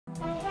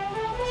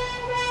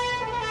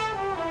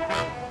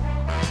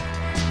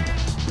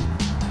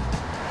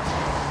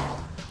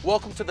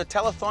Welcome to the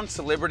Telethon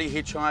Celebrity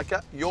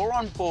Hitchhiker. You're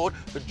on board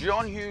the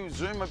John Hughes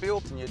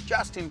Zoomobile and you're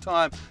just in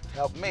time to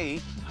help me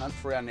hunt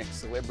for our next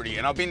celebrity.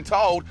 And I've been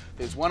told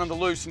there's one on the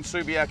loose in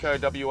Subiaco,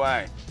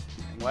 WA.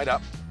 And wait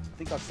up, I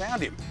think I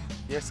found him.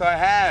 Yes, I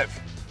have.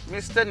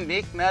 Mr.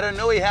 Nic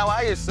Naitanui, how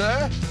are you,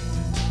 sir?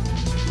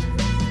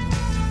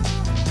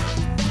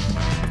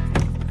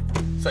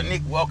 So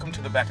Nick, welcome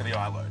to the back of the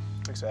iLoad.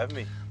 Thanks for having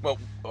me. Well,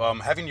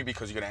 I'm having you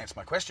because you're going to answer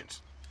my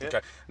questions. Yep.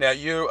 Okay. Now,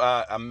 you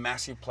are a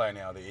massive player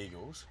now of the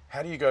Eagles.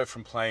 How do you go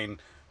from playing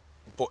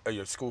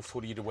your school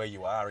footy to where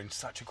you are in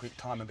such a quick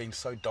time and being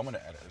so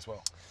dominant at it as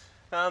well?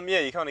 Yeah,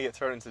 you kind of get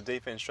thrown into the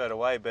deep end straight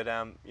away, but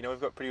you know, we've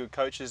got pretty good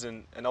coaches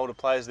and older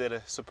players there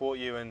to support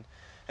you and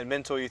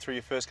mentor you through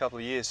your first couple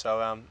of years.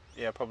 So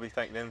yeah, I probably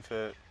thank them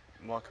for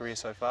my career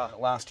so far.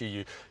 Last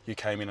year you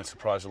came in and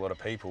surprised a lot of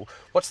people.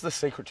 What's the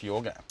secret to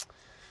your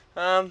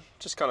game?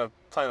 Just kind of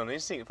playing on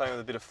instinct, playing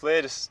with a bit of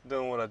flair, just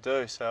doing what I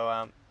do.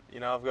 So you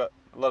know, I've got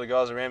a lot of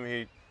guys around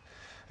me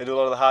who do a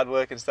lot of the hard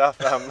work and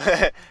stuff,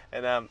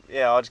 and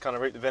yeah, I just kind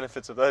of reap the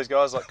benefits of those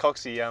guys. Like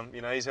Coxie,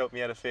 you know, he's helped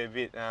me out a fair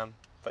bit.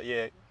 But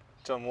yeah,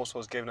 John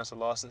Warsaw's given us a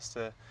license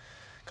to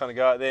kind of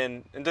go out there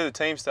and do the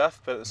team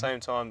stuff, but at the same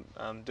time,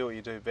 do what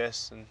you do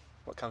best and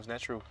what comes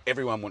natural.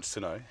 Everyone wants to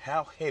know,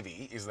 how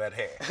heavy is that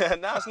hair?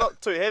 No, it's not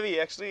too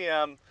heavy actually.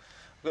 I've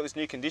got this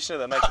new conditioner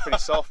that makes it pretty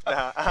soft.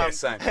 Yeah,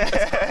 same.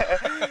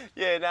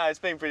 Yeah, no, it's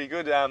been pretty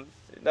good.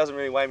 It doesn't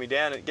really weigh me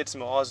down. It gets in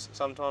my eyes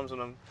sometimes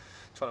when I'm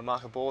trying to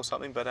mark a ball or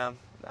something, but nah,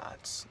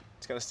 it's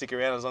going to stick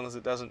around as long as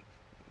it doesn't,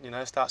 you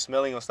know, start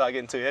smelling or start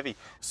getting too heavy.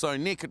 So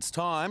Nick, it's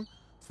time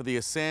for the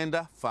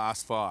Asander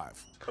Fast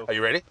 5. Cool. Are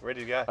you ready? Ready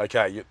to go.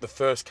 Okay, the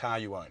first car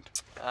you owned?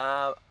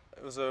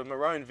 It was a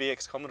maroon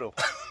VX Commodore.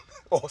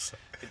 Awesome.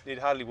 It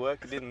hardly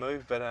worked. It didn't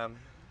move, but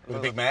With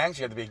the big mags,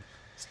 you had the big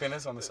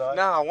spinners on the side?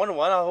 No, I wanted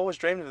one. I've always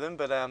dreamed of them,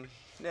 but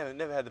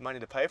never had the money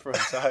to pay for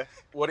them. So.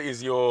 What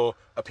is your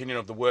opinion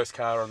of the worst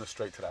car on the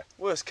street today?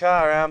 Worst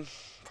car?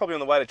 Probably on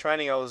the way to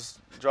training, I was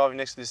driving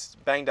next to this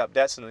banged up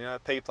Datsun. You know,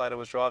 P-plate, I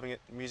was driving it,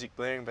 music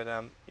blaring, but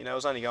you know, it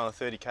was only going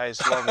 30 k's,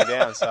 slowing me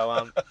down.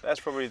 So that's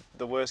probably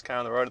the worst car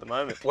on the road at the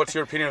moment. What's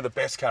your opinion of the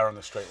best car on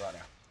the street right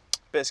now?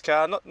 Best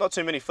car? Not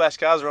too many flash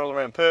cars are all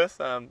around Perth,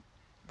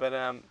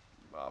 but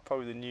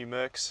probably the new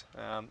Mercs.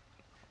 I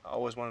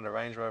always wanted a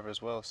Range Rover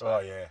as well. So oh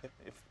yeah.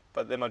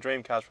 But then my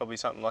dream car is probably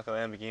something like a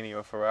Lamborghini or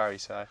a Ferrari.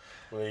 So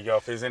well, there you go.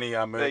 If there's any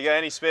Merc, there you go.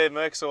 Any spare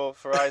Mercs or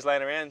Ferraris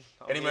laying around?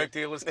 Any Merc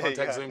dealers,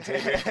 contact Zoom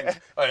TV.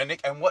 Oh, and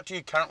Nick, and what do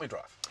you currently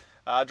drive?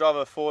 I drive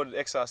a Ford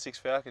XR6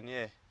 Falcon.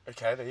 Yeah.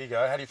 Okay, there you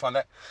go. How do you find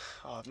that?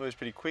 Oh, it moves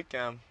pretty quick.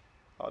 I'd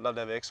love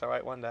to have an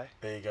XR8 one day.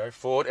 There you go.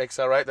 Ford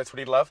XR8. That's what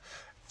he'd love.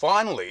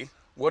 Finally,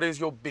 what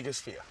is your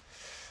biggest fear?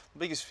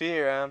 Biggest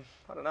fear?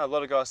 I don't know. A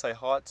lot of guys say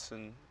heights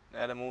and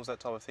animals, that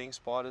type of thing.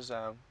 Spiders.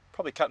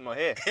 Probably cutting my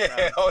hair.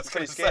 Yeah, I was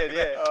pretty scared.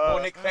 Yeah. Well,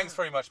 Nick, thanks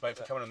very much, mate,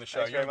 for coming on the show.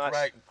 Thanks You're very a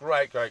much.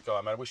 great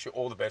guy, mate. I wish you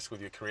all the best with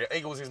your career.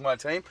 Eagles is my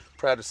team.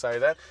 Proud to say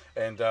that.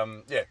 And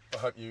yeah, I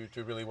hope you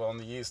do really well in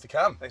the years to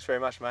come. Thanks very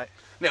much, mate.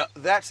 Now,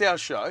 that's our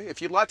show.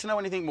 If you'd like to know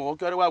anything more,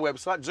 go to our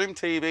website,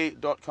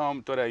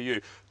 zoomtv.com.au.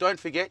 Don't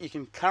forget, you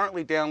can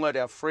currently download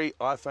our free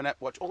iPhone app,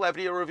 watch all our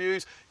video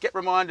reviews, get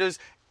reminders,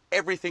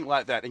 everything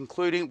like that,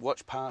 including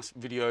watch past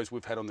videos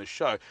we've had on this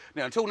show.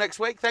 Now, until next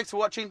week, thanks for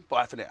watching.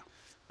 Bye for now.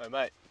 Hey,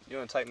 mate, you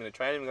want to take me to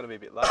training? I'm going to be a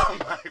bit late.